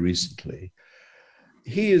died very recently.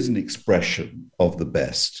 He is an expression of the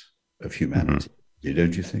best of humanity,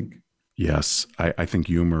 don't you think? Yes, I think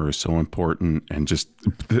humor is so important, and just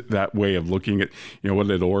that way of looking at, what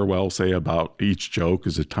did Orwell say about each joke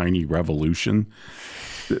is a tiny revolution?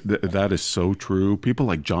 That is so true. People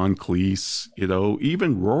like John Cleese,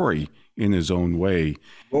 even Rory in his own way,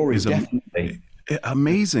 is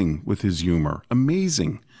amazing with his humor.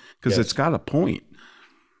 Amazing, because It's got a point.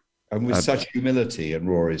 and with such humility. In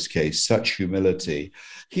Rory's case, such humility.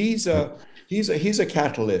 He's a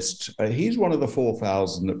catalyst. He's one of the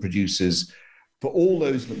 4,000 that produces for all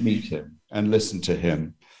those that meet him and listen to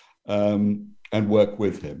him and work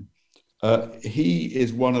with him.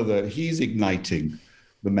 He's igniting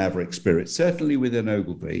the maverick spirit, certainly within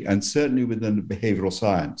Ogilvy and certainly within the behavioral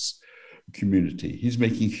science community. He's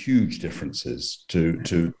making huge differences to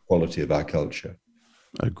the quality of our culture.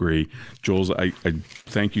 Agree. Jules, I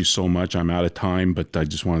thank you so much. I'm out of time, but I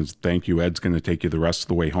just wanted to thank you. Ed's going to take you the rest of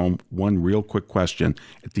the way home. One real quick question.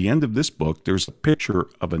 At the end of this book, there's a picture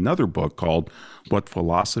of another book called What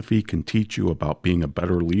Philosophy Can Teach You About Being a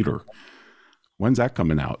Better Leader. When's that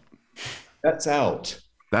coming out? That's out.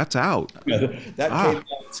 That's out.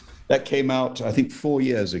 That came out, I think, 4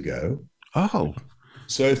 years ago. Oh.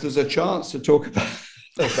 So if there's a chance to talk about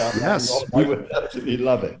yes, I would absolutely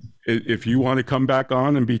love it. If you want to come back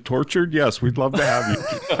on and be tortured, yes, we'd love to have you.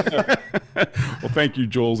 Well, thank you,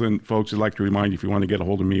 Jules. And folks, I'd like to remind you, if you want to get a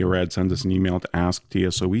hold of me or Ed, send us an email to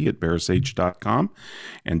asktsoe@bearsage.com.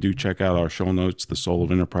 And do check out our show notes,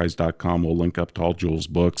 thesoulofenterprise.com. We'll link up to all Jules'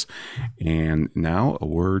 books. And now a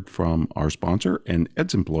word from our sponsor and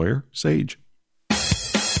Ed's employer, Sage.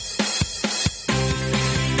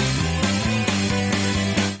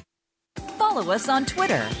 Follow us on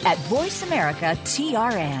Twitter at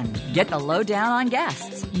VoiceAmericaTRN. Get the lowdown on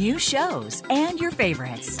guests, new shows, and your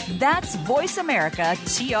favorites. That's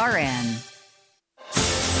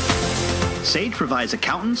VoiceAmericaTRN. Sage provides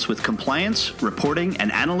accountants with compliance, reporting,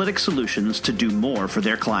 and analytic solutions to do more for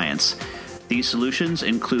their clients. These solutions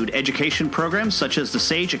include education programs such as the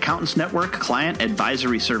Sage Accountants Network Client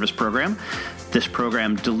Advisory Service Program. This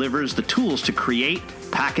program delivers the tools to create,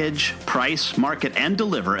 package, price, market, and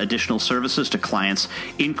deliver additional services to clients,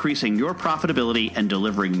 increasing your profitability and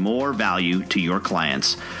delivering more value to your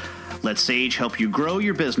clients. Let Sage help you grow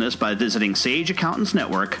your business by visiting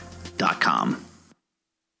sageaccountantsnetwork.com.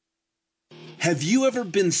 Have you ever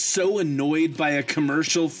been so annoyed by a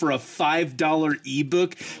commercial for a $5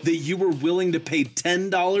 ebook that you were willing to pay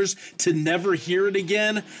 $10 to never hear it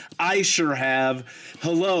again? I sure have.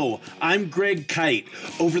 Hello, I'm Greg Kite.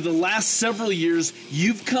 Over the last several years,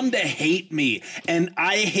 you've come to hate me, and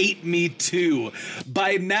I hate me too.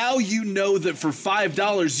 By now, you know that for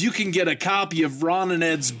 $5, you can get a copy of Ron and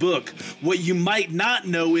Ed's book. What you might not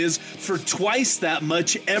know is for twice that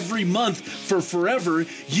much every month for forever,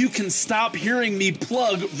 you can stop hearing me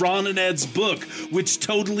plug Ron and Ed's book, which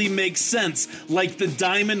totally makes sense, like the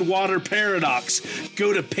Diamond Water Paradox.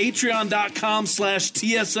 Go to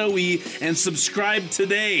patreon.com/TSOE and subscribe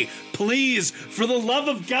today. Please, for the love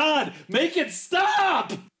of God, make it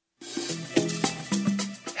stop!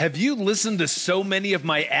 Have you listened to so many of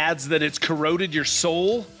my ads that it's corroded your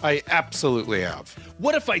soul? I absolutely have.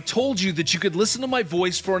 What if I told you that you could listen to my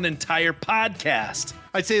voice for an entire podcast?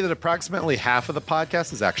 I'd say that approximately half of the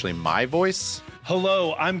podcast is actually my voice.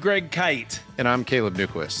 Hello, I'm Greg Kite. And I'm Caleb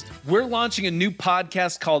Newquist. We're launching a new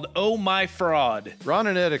podcast called Oh My Fraud. Ron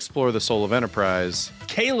and Ed explore the soul of enterprise.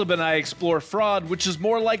 Caleb and I explore fraud, which is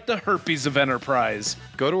more like the herpes of enterprise.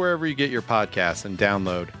 Go to wherever you get your podcasts and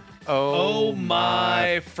download Oh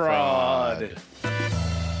My Fraud.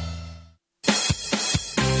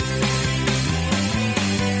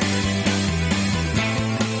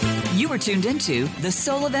 You were tuned into The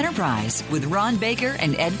Soul of Enterprise with Ron Baker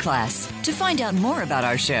and Ed Class. To find out more about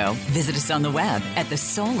our show, visit us on the web at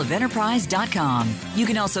thesoulofenterprise.com. You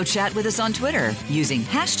can also chat with us on Twitter using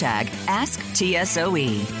hashtag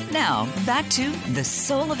AskTSOE. Now, back to The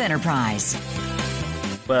Soul of Enterprise.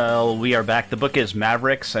 Well, we are back. The book is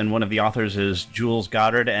Mavericks, and one of the authors is Jules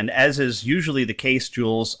Goddard. And as is usually the case,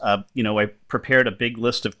 Jules, I prepared a big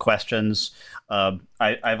list of questions.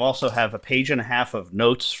 I've also have a page and a half of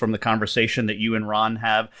notes from the conversation that you and Ron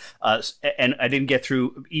have, and I didn't get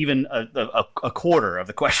through even a quarter of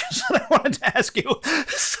the questions that I wanted to ask you.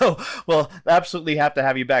 So, well, absolutely have to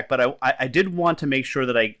have you back. But I did want to make sure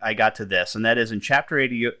that I got to this, and that is in chapter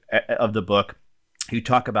 80 of the book. You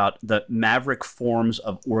talk about the maverick forms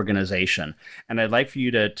of organization, and I'd like for you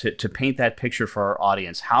to paint that picture for our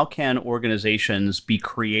audience. How can organizations be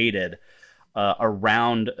created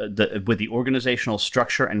around with the organizational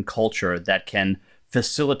structure and culture that can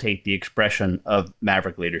facilitate the expression of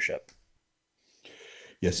maverick leadership?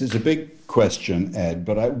 Yes, it's a big question, Ed,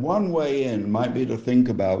 but one way in might be to think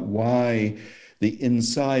about why the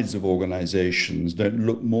insides of organizations don't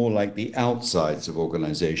look more like the outsides of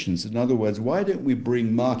organizations. In other words, why don't we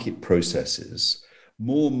bring more market processes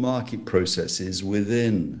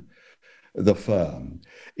within the firm?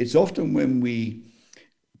 It's often when we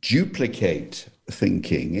duplicate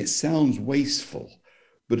thinking, it sounds wasteful,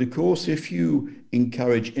 But of course, if you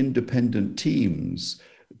encourage independent teams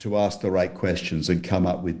to ask the right questions and come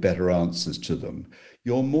up with better answers to them,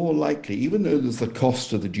 you're more likely, even though there's the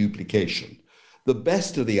cost of the duplication, the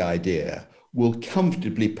best of the idea will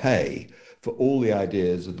comfortably pay for all the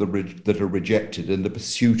ideas that are rejected in the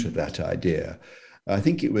pursuit of that idea. I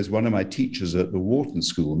think it was one of my teachers at the Wharton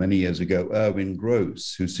School many years ago, Erwin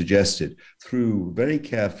Gross, who suggested, through very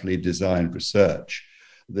carefully designed research,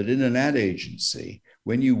 that in an ad agency,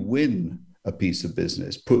 when you win a piece of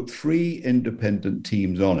business, put 3 independent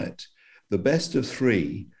teams on it. The best of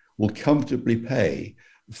 3 will comfortably pay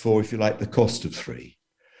for, if you like, the cost of 3.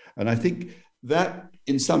 And I think that,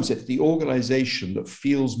 in some sense, the organization that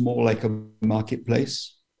feels more like a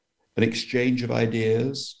marketplace, an exchange of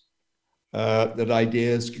ideas, that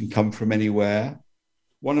ideas can come from anywhere.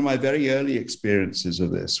 One of my very early experiences of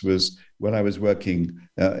this was when I was working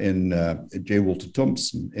in J. Walter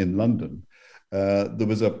Thompson in London. There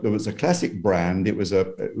was a classic brand. It was a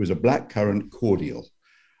blackcurrant cordial,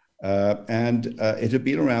 and it had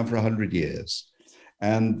been around for 100 years.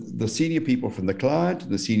 And the senior people from the client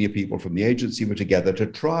and the senior people from the agency were together to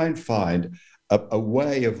try and find a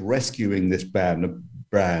way of rescuing this brand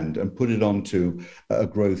and put it onto a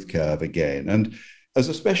growth curve again. And as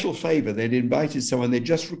a special favor, they'd invited someone they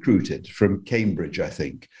just recruited from Cambridge, I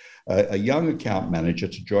think, a young account manager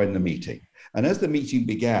to join the meeting. And as the meeting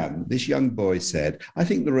began, this young boy said, I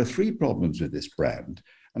think there are 3 problems with this brand,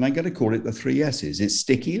 and I'm going to call it the 3 S's. It's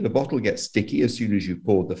sticky. The bottle gets sticky as soon as you've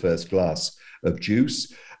poured the first glass of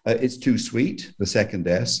juice. It's too sweet, the second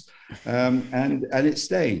S, and it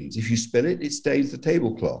stains. If you spill it, it stains the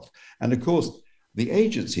tablecloth. And of course, the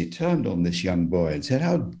agency turned on this young boy and said,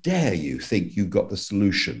 how dare you think you got the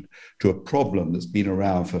solution to a problem that's been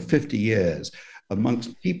around for 50 years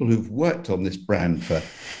amongst people who've worked on this brand for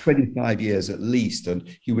 25 years at least. And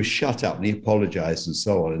he was shut up and he apologized and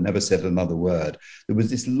so on and never said another word. There was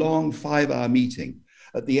this long 5-hour meeting,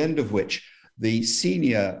 at the end of which the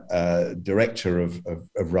senior director of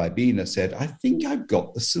Ribena said, I think I've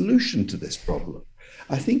got the solution to this problem.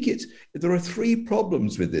 I think there are 3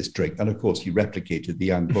 problems with this drink. And of course, he replicated the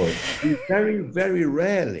young boy. We very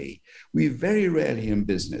rarely in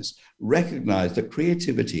business recognize that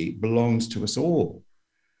creativity belongs to us all.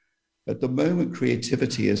 At the moment,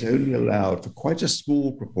 creativity is only allowed for quite a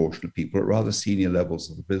small proportion of people at rather senior levels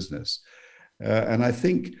of the business. And I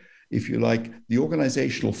think, if you like, the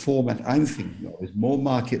organizational format I'm thinking of is more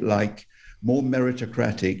market-like, more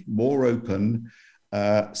meritocratic, more open,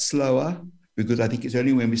 slower, because I think it's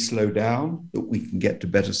only when we slow down that we can get to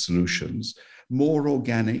better solutions, more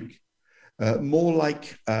organic, more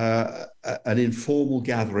like an informal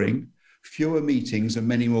gathering, fewer meetings and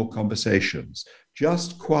many more conversations.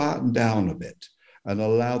 Just quieten down a bit and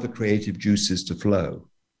allow the creative juices to flow.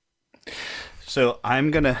 So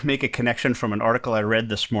I'm going to make a connection from an article I read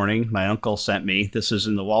this morning. My uncle sent me. This is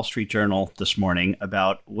in the Wall Street Journal this morning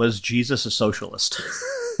about, was Jesus a socialist?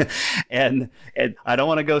 and I don't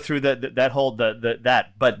want to go through that,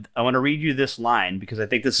 but I want to read you this line because I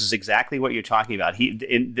think this is exactly what you're talking about.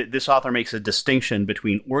 This author makes a distinction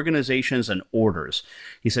between organizations and orders.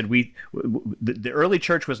 He said, the early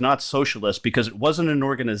church was not socialist because it wasn't an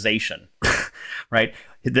organization, right?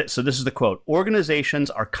 So this is the quote: organizations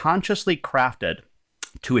are consciously crafted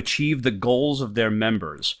to achieve the goals of their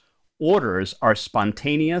members. Orders are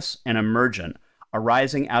spontaneous and emergent,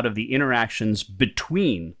 arising out of the interactions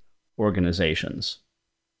between organizations.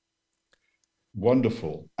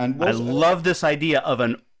 Wonderful. And I love this idea of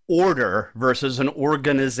an order versus an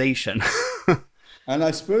organization. And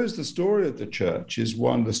I suppose the story of the church is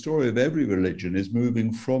the story of every religion is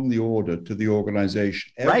moving from the order to the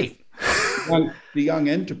organization. Right. The young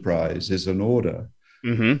enterprise is an order.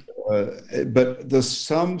 Mm-hmm. But there's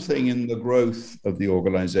something in the growth of the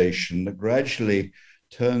organization that gradually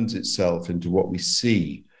turns itself into what we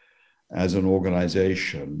see as an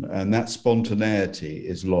organization. And that spontaneity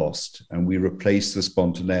is lost. And we replace the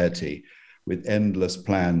spontaneity with endless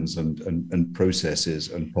plans and processes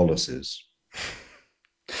and policies.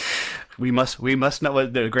 We must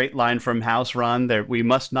not, the great line from House, Ron, there, we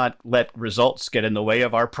must not let results get in the way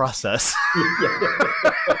of our process.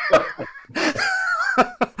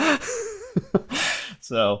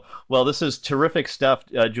 So, well, this is terrific stuff,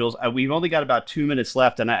 Jules. We've only got about 2 minutes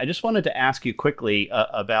left, and I just wanted to ask you quickly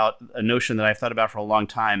about a notion that I've thought about for a long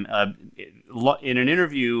time. In an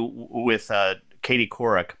interview with Katie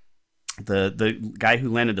Couric, the guy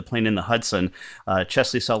who landed the plane in the Hudson,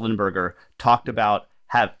 Chesley Sullenberger, talked about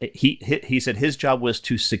he said his job was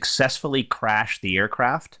to successfully crash the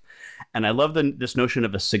aircraft, And I love this notion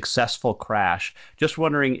of a successful crash. Just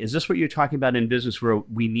wondering, is this what you're talking about in business, where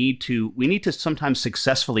we need to sometimes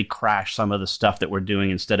successfully crash some of the stuff that we're doing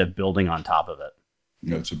instead of building on top of it?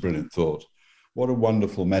 It's a brilliant thought. What a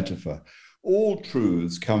wonderful metaphor. All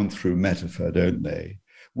truths come through metaphor, don't they?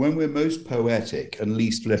 When we're most poetic and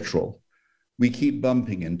least literal, we keep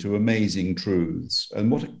bumping into amazing truths. And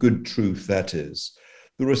what a good truth that is.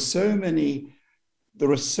 There are so many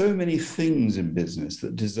things in business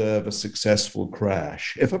that deserve a successful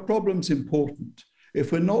crash. If a problem's important,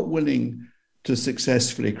 if we're not willing to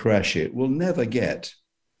successfully crash it, we'll never get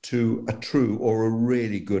to a true or a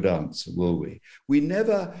really good answer, will we?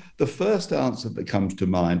 The first answer that comes to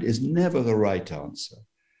mind is never the right answer.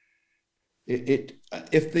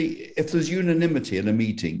 If there's unanimity in a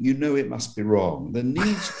meeting, it must be wrong. There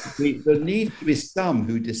needs to be some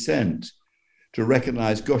who dissent to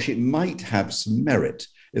recognize, gosh, it might have some merit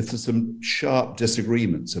if there's some sharp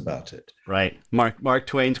disagreements about it. Right. Mark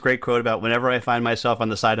Twain's great quote about, whenever I find myself on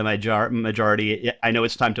the side of my majority, I know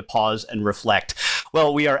it's time to pause and reflect.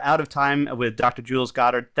 Well, we are out of time with Dr. Jules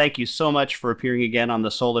Goddard. Thank you so much for appearing again on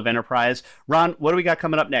The Soul of Enterprise. Ron, what do we got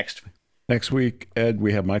coming up next? Next week, Ed,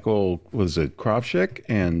 we have Michael, Kravchik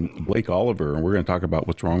and Blake Oliver, and we're going to talk about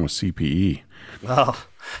what's wrong with CPE. Oh,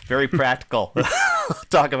 very practical.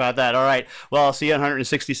 Talk about that. All right. Well, I'll see you in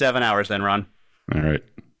 167 hours then, Ron. All right.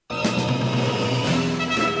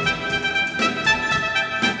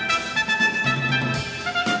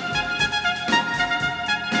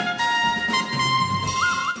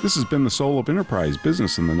 This has been The Soul of Enterprise,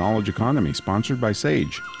 Business and the Knowledge Economy, sponsored by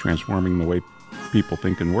Sage, transforming the way people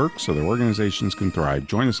think and work so their organizations can thrive.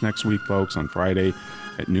 Join us next week, folks, on Friday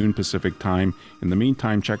at noon Pacific time. In the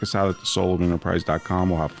meantime, check us out at thesoulofenterprise.com.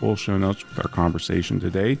 We'll have full show notes with our conversation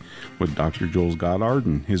today with Dr. Jules Goddard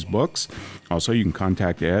and his books. Also, you can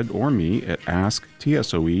contact Ed or me at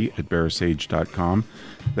asktsoe@bearsage.com.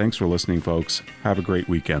 Thanks for listening, folks. Have a great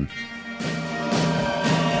weekend.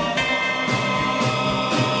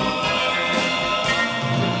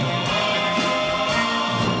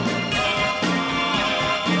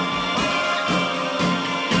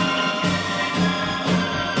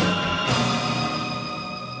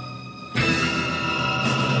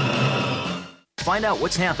 Find out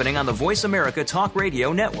what's happening on the Voice America Talk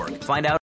Radio Network. Find out